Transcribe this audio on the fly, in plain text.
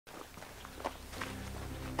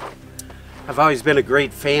I've always been a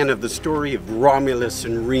great fan of the story of Romulus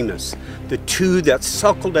and Remus, the two that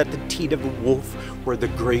suckled at the teat of a wolf where the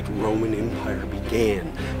great Roman Empire began.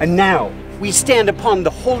 And now, we stand upon the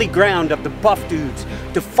holy ground of the Buff Dudes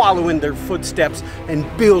to follow in their footsteps and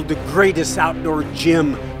build the greatest outdoor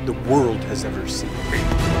gym the world has ever seen.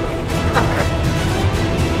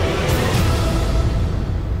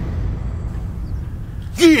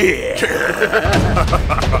 Yeah!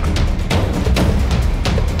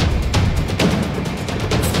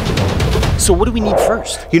 So what do we need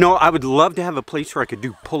first? You know, I would love to have a place where I could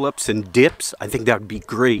do pull-ups and dips. I think that would be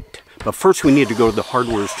great. But first we need to go to the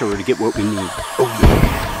hardware store to get what we need. Oh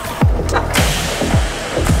yeah.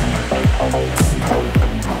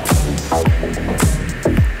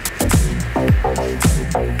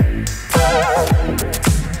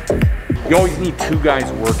 You always need 2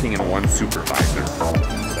 guys working and 1 supervisor.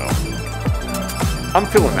 So I'm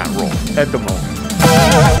filling that role at the moment.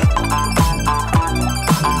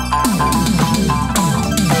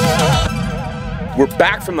 We're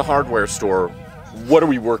back from the hardware store. What are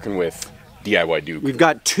we working with, DIY Duke? We've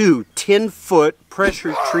got 2 10-foot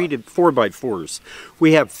pressure-treated 4x4s.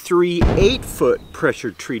 We have 3 8-foot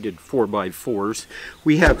pressure-treated 4x4s.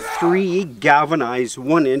 We have 3 galvanized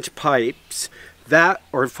 1-inch pipes that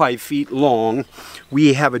are 5 feet long.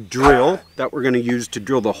 We have a drill that we're going to use to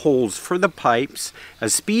drill the holes for the pipes. A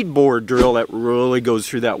speed bore drill that really goes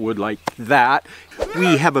through that wood like that.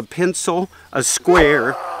 We have a pencil, a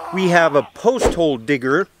square. We have a post hole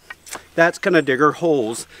digger that's going to dig our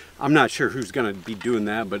holes. I'm not sure who's going to be doing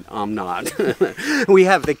that, but I'm not. We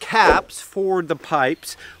have the caps for the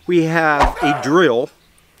pipes. We have a drill.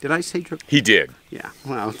 Did I say drill? He did. Yeah,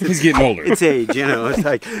 well, he's getting older. It's age, you know. It's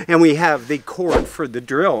like, and we have the cord for the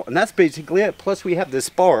drill, and that's basically it. Plus, we have this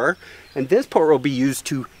bar, and this part will be used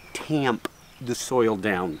to tamp the soil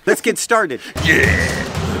down. Let's get started.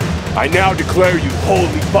 Yeah! I now declare you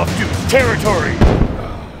holy Buff Dudes territory.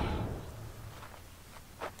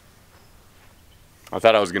 I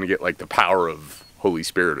thought I was gonna get like the power of Holy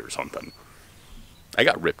Spirit or something. I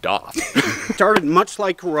got ripped off. Started much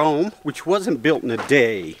like Rome, which wasn't built in a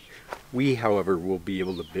day. We, however, will be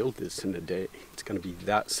able to build this in a day. It's gonna be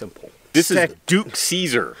that simple. This is Duke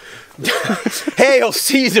Caesar. Hail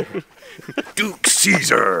Caesar! Duke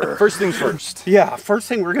Caesar! First things first. Yeah, first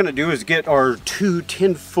thing we're gonna do is get our 2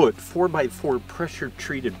 10-foot 4x4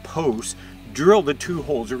 pressure-treated posts. Drill the 2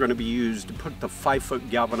 holes are going to be used to put the 5-foot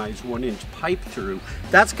galvanized 1-inch pipe through.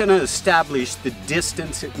 That's going to establish the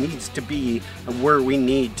distance it needs to be and where we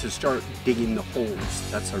need to start digging the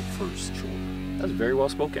holes. That's our first chore. That's very well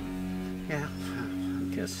spoken. Yeah,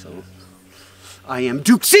 I guess so. I am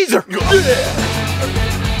Duke Caesar!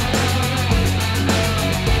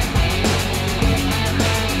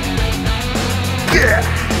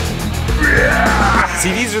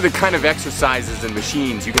 See, these are the kind of exercises and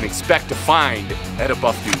machines you can expect to find at a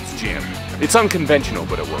Buff Dudes gym. It's unconventional,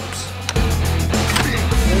 but it works.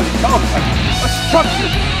 A structure!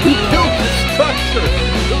 Duke structure!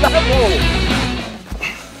 Level!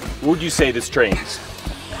 What would you say this trains?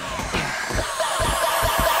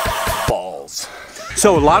 Balls.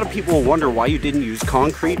 So a lot of people wonder why you didn't use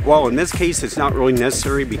concrete. Well, in this case, it's not really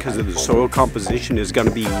necessary because of the soil composition is going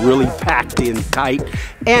to be really packed in tight.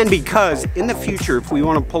 And because in the future, if we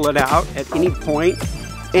want to pull it out at any point,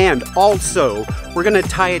 and also we're going to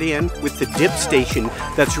tie it in with the dip station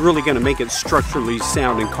that's really going to make it structurally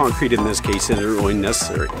sound, and concrete in this case isn't really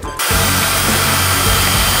necessary.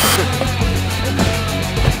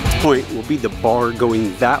 Point will be the bar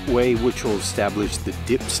going that way, which will establish the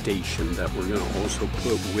dip station that we're going to also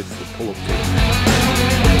put with the pull-up tape.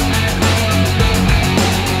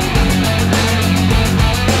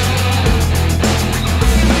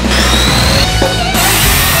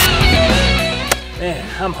 Man,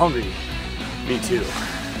 I'm hungry. Me too.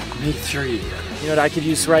 Me too. You know what I could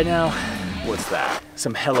use right now? What's that?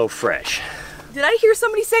 Some HelloFresh. Did I hear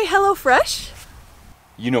somebody say HelloFresh?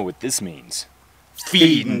 You know what this means.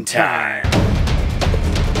 Feeding time.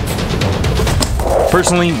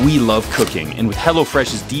 Personally, we love cooking, and with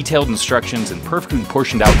HelloFresh's detailed instructions and perfectly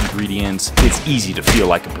portioned out ingredients, it's easy to feel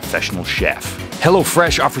like a professional chef.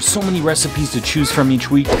 HelloFresh offers so many recipes to choose from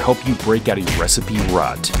each week to help you break out of recipe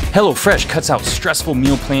rut. HelloFresh cuts out stressful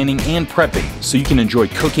meal planning and prepping, so you can enjoy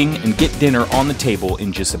cooking and get dinner on the table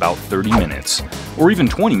in just about 30 minutes, or even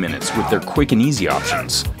 20 minutes with their quick and easy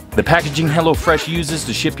options. The packaging HelloFresh uses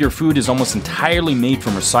to ship your food is almost entirely made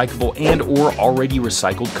from recyclable and or already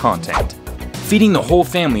recycled content. Feeding the whole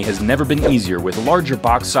family has never been easier with larger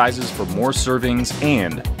box sizes for more servings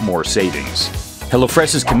and more savings.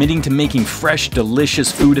 HelloFresh is committing to making fresh,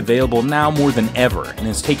 delicious food available now more than ever, and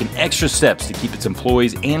has taken extra steps to keep its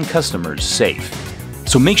employees and customers safe.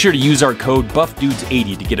 So make sure to use our code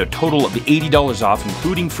BuffDudes80 to get a total of $80 off,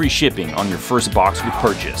 including free shipping on your first box with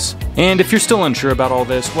purchase. And if you're still unsure about all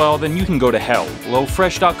this, well, then you can go to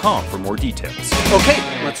HelloFresh.com for more details.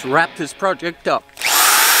 Okay, let's wrap this project up.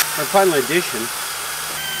 Our final addition,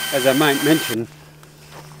 as I might mention,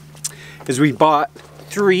 is we bought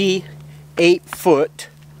 3 8-foot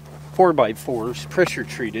 4x4s, pressure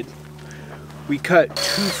treated. We cut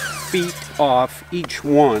 2 feet off each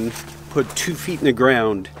one, put 2 feet in the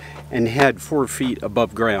ground, and had 4 feet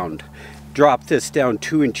above ground. Dropped this down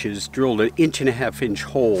 2 inches, drilled an 1.5 inch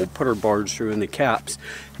hole, put our bars through in the caps.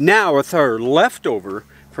 Now with our leftover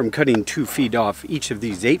from cutting 2 feet off each of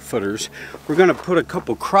these 8-footers, we're going to put a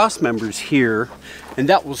couple cross members here, and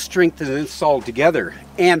that will strengthen this all together.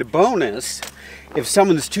 And a bonus, if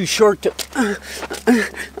someone's too short to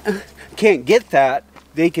can't get that,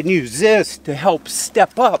 they can use this to help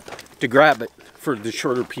step up to grab it for the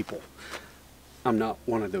shorter people. I'm not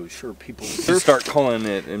one of those short people. You start calling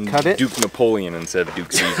it, Duke Napoleon instead of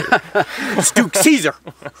Duke Caesar. It's Duke Caesar.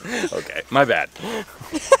 Okay, my bad.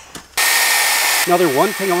 Another one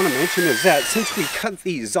thing I want to mention is that since we cut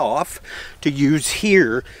these off to use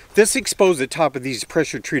here, this exposed the top of these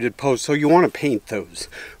pressure treated posts, so you want to paint those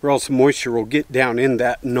or else moisture will get down in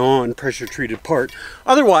that non-pressure treated part.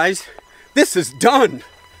 Otherwise, this is done.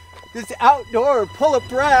 This outdoor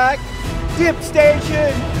pull-up rack dip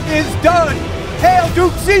station is done. Hail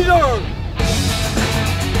Duke Caesar!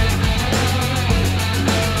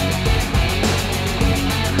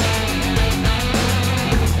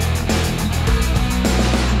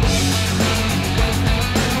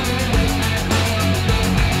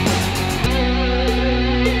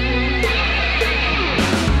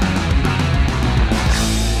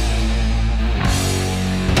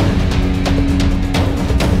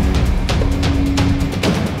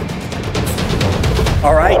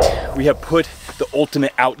 All right, we have put the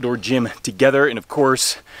ultimate outdoor gym together, and of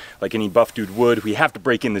course, like any buff dude would, we have to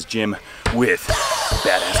break in this gym with a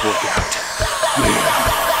badass workout.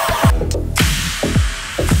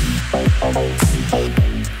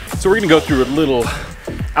 So we're gonna go through a little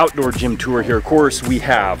outdoor gym tour here. Of course, we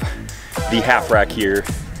have the half rack here,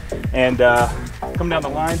 and come down the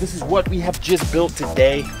line, this is what we have just built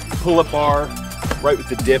today. Pull-up bar, right with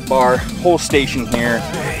the dip bar, whole station here,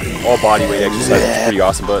 all body weight exercises. It's pretty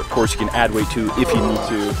awesome, but of course you can add weight too if you need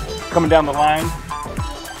to. Coming down the line,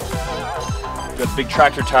 got a big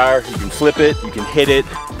tractor tire. You can flip it, you can hit it,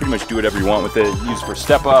 pretty much do whatever you want with it. Use it for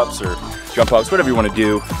step ups or jump ups, whatever you want to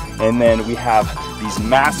do. And then we have these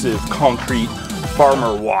massive concrete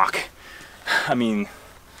farmer walk. I mean,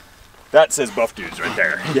 that says buff dudes right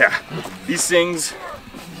there. Yeah, these things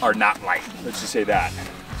are not light, let's just say that.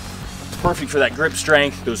 Perfect for that grip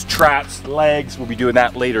strength, those traps, legs. We'll be doing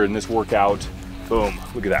that later in this workout. Boom,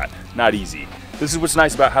 look at that, not easy. This is what's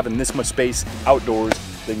nice about having this much space outdoors.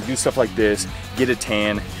 They can do stuff like this, get a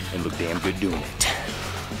tan, and look damn good doing it.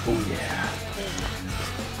 Oh yeah.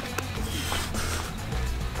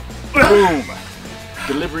 Boom,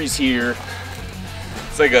 deliveries here.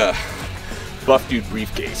 It's like a buff dude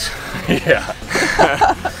briefcase. Yeah.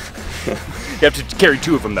 You have to carry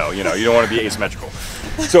 2 of them though, you know, you don't want to be asymmetrical.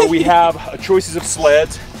 So we have choices of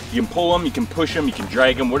sleds. You can pull them, you can push them, you can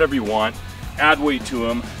drag them, whatever you want. Add weight to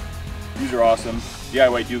them. These are awesome.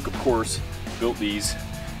 DIY Duke, of course, built these.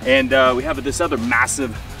 And we have this other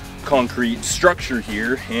massive concrete structure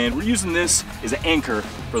here, and we're using this as an anchor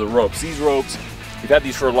for the ropes. These ropes, we've had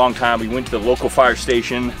these for a long time. We went to the local fire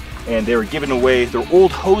station, and they were giving away their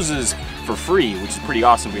old hoses for free, which is pretty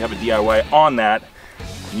awesome. We have a DIY on that.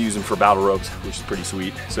 You can use them for battle ropes, which is pretty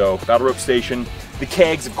sweet. So battle rope station. The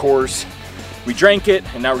kegs, of course, we drank it,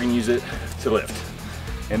 and now we're gonna use it to lift.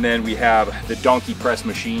 And then we have the donkey press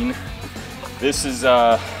machine. This is,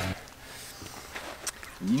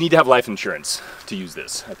 you need to have life insurance to use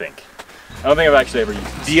this, I think. I don't think I've actually ever used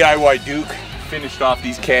this. DIY Duke finished off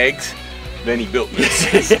these kegs, then he built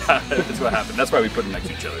this. Yeah, that's what happened. That's why we put them next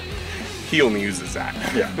to each other. He only uses that.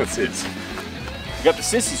 Yeah, that's his. We got the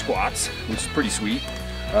sissy squats, which is pretty sweet.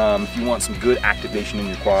 If you want some good activation in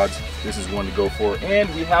your quads, this is one to go for. And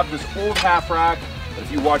we have this old half rack. If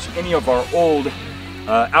you watch any of our old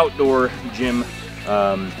outdoor gym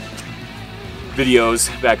videos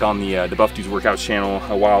back on the Buff Dudes Workouts channel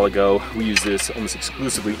a while ago, we used this almost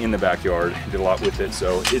exclusively in the backyard. Did a lot with it,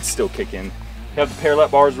 so it's still kicking. We have the parallel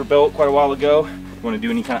bars were built quite a while ago. You want to do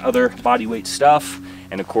any kind of other body weight stuff,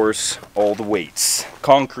 and of course all the weights: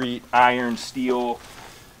 concrete, iron, steel,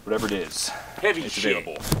 whatever it is. Heavy it's shit.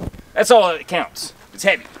 Available. That's all that counts. It's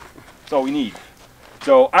heavy. That's all we need.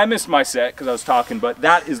 So I missed my set because I was talking, but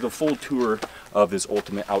that is the full tour of this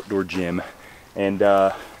Ultimate Outdoor Gym. And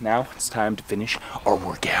now it's time to finish our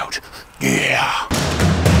workout. Yeah!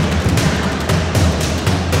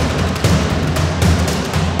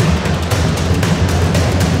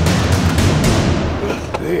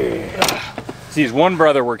 See, as one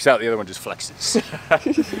brother works out, the other one just flexes.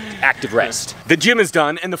 Active rest. The gym is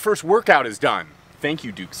done, and the first workout is done. Thank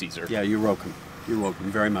you, Duke Caesar. Yeah, you're welcome. You're welcome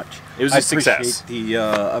very much. It was a success.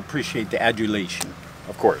 Appreciate the adulation.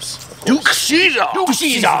 Of course. Duke Caesar! Duke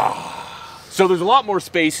Caesar! So there's a lot more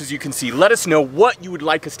space, as you can see. Let us know what you would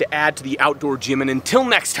like us to add to the outdoor gym, and until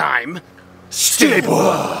next time, stay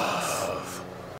put!